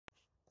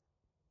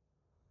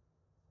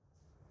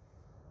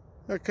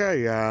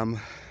Okay,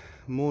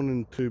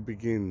 morning two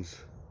begins.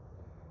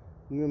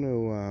 I'm going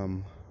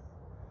to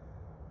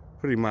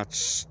pretty much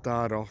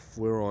start off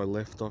where I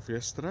left off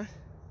yesterday,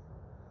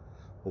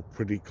 or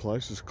pretty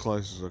close as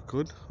I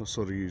could. I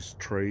sort of used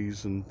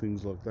trees and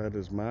things like that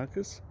as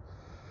markers,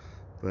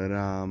 but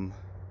yeah,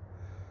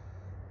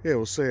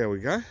 we'll see how we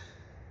go.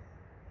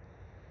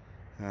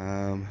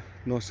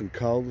 Nice and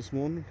cold this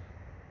morning.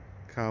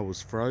 Car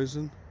was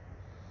frozen.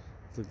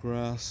 The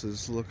grass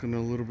is looking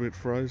a little bit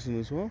frozen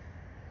as well,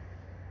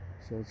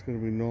 so it's going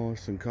to be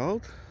nice and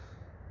cold.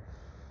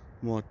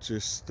 Might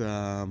just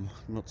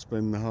not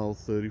spend the whole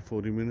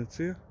 30-40 minutes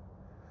here.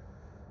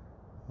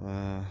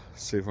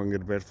 See if I can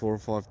get about 4 or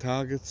 5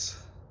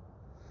 targets,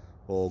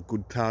 or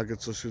good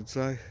targets I should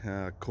say,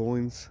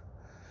 coins.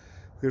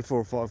 Get 4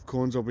 or 5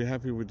 coins, I'll be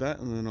happy with that,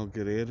 and then I'll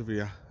get out of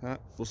here.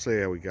 We'll see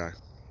how we go.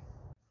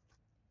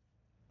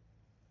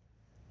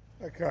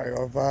 Okay,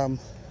 I've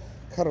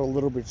cut it a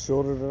little bit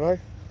shorter today.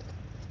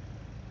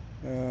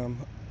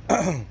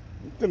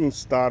 Didn't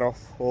start off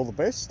all the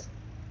best,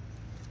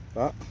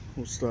 but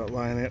we'll start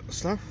laying out the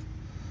stuff.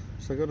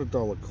 So I got a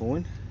 $1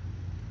 coin.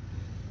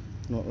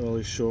 Not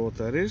really sure what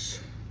that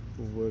is.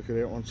 We'll work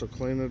it out once I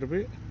clean it a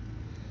bit.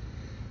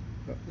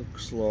 That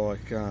looks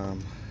like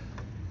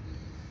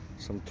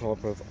some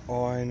type of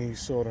irony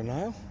sort of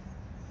nail.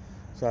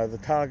 So the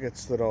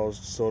targets that I was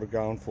sort of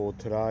going for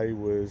today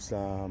was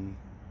in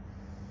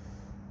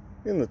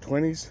the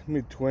 20s,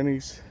 mid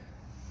 20s,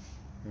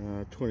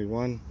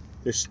 21.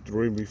 This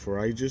threw me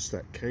for ages,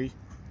 that key.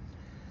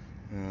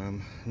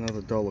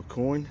 Another $1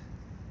 coin.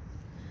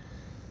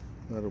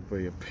 That'll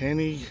be a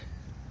penny.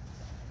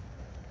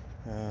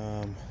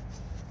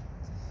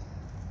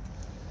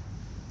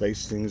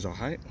 These things I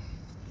hate.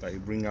 They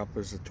ring up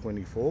as a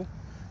 24,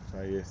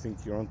 so you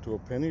think you're onto a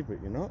penny,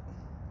 but you're not.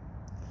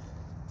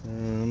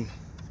 I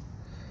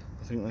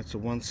think that's a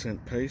 1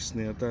 cent piece.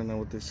 Now I don't know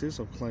what this is.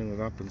 I'll clean it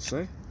up and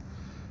see.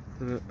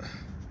 But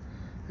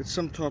it's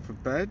some type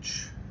of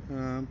badge.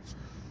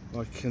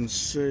 I can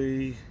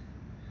see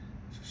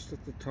just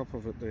at the top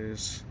of it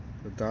there's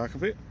the darker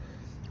bit,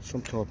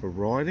 some type of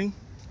writing.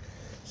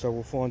 So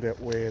we'll find out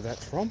where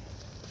that's from.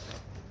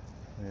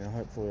 Now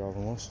hopefully I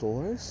haven't lost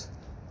all these.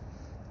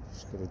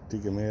 Just got to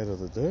dig them out of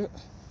the dirt.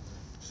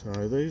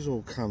 So these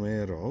all come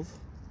out of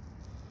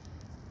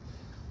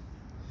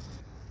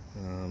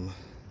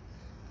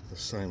the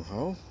same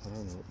hole. I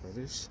don't know what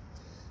that is.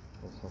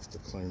 I'll have to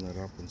clean that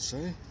up and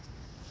see.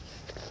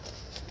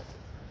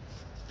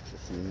 A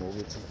few more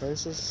bits and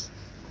pieces.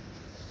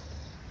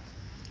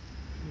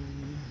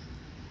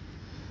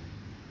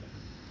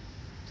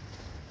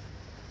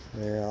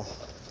 Now,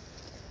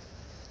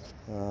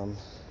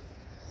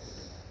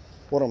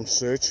 what I'm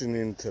searching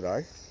in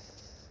today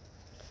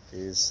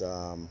is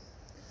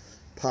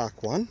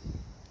Park 1.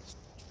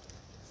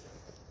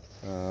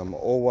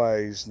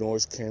 Always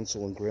noise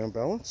cancel and ground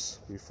balance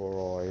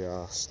before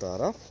I start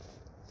up.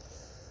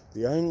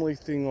 The only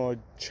thing I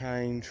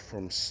change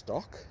from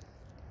stock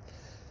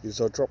is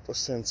I drop the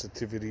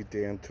sensitivity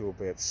down to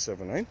about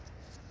 17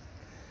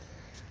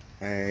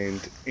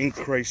 and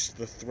increase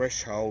the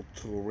threshold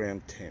to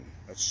around 10.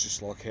 That's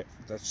just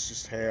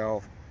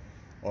how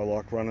I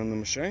like running the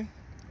machine.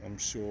 I'm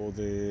sure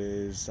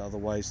there's other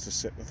ways to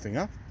set the thing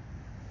up.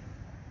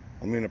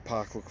 I'm in a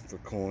park looking for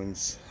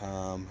coins.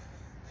 I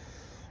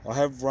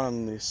have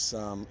run this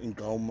in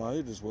gold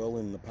mode as well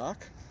in the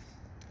park.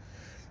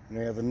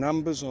 Now the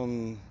numbers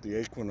on the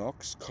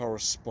Equinox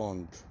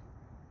correspond,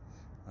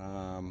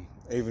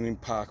 even in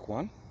Park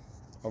 1.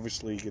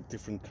 Obviously you get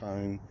different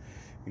tone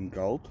in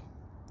gold.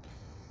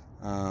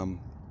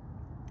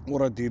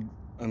 What I did,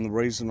 and the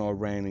reason I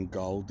ran in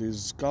gold,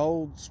 is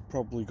gold's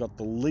probably got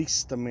the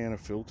least amount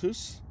of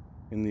filters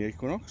in the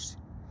Equinox.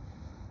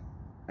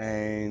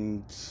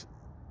 And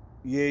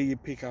yeah, you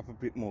pick up a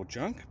bit more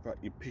junk, but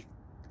you pick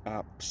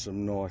up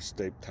some nice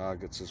deep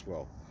targets as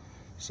well.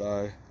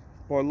 So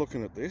by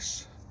looking at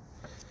this,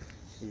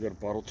 we've got a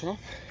bottle top.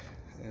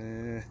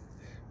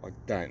 I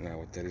don't know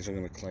what that is. I'm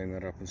going to clean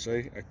that up and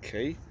see. A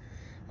key,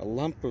 a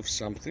lump of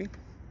something.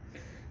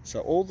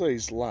 So all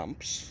these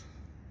lumps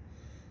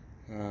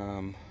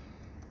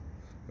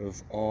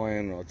of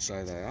iron, I'd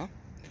say they are,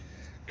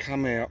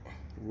 come out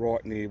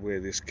right near where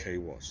this key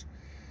was.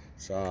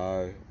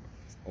 So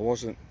I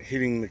wasn't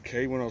hitting the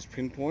key when I was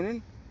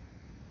pinpointing.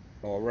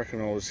 I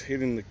reckon I was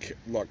hitting the key,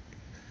 I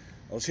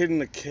was hitting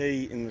the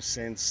key in the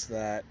sense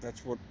that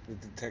that's what the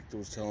detector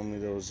was telling me,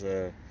 there was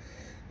a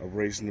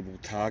reasonable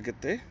target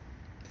there.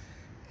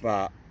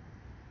 But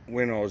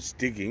when I was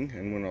digging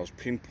and when I was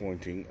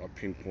pinpointing, I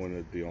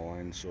pinpointed the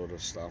iron sort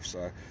of stuff,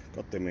 so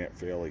got them out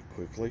fairly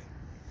quickly.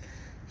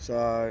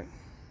 So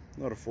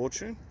not a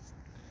fortune,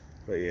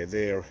 but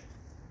yeah,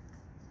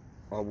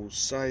 I will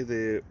say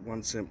they're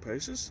 1 cent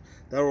pieces.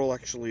 They're all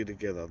actually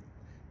together,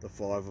 the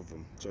 5 of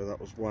them, so that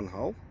was one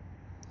hole.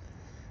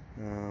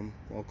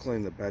 I'll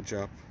clean the badge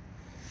up.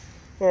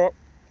 Alright,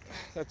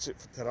 that's it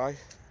for today.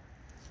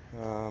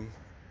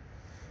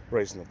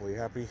 Reasonably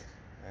happy,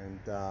 and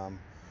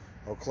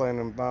I'll clean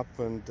them up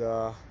and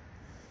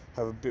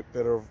have a bit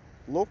better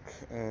look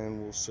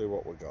and we'll see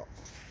what we got.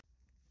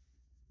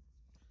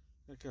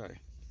 Okay,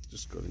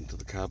 just got into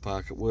the car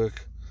park at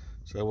work.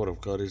 So what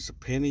I've got is a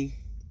penny,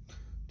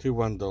 2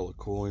 $1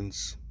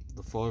 coins,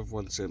 the 5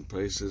 1-cent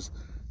pieces,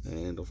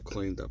 and I've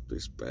cleaned up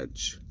this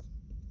badge.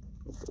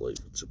 I believe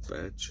it's a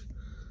badge.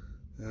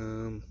 Try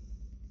and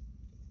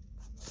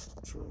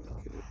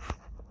get it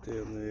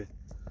down there.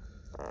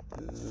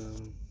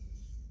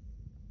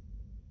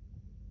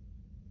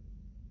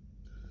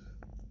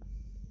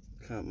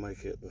 Can't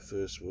make out the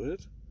first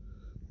word,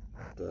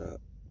 but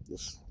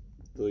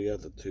the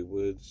other 2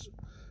 words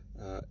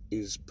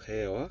is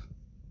power.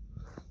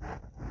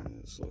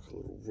 It's like a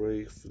little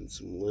reef and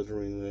some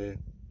lettering there.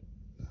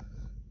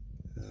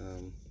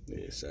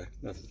 Yeah, so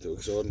nothing too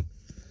exciting.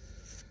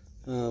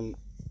 I'm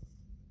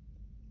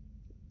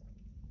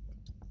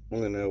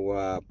going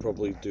to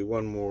probably do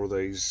one more of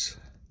these,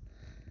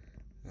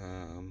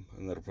 and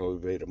that'll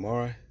probably be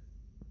tomorrow.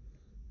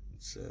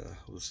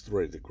 It was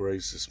 3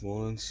 degrees this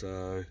morning,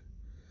 so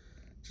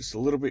just a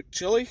little bit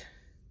chilly,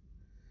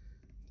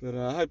 but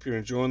I hope you're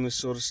enjoying this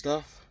sort of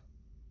stuff.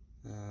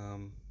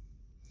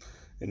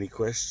 Any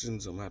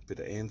questions, I'm happy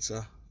to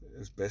answer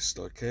as best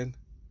I can.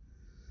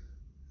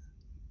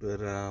 But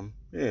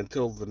yeah,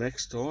 until the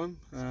next time,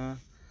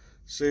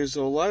 see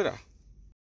you all later.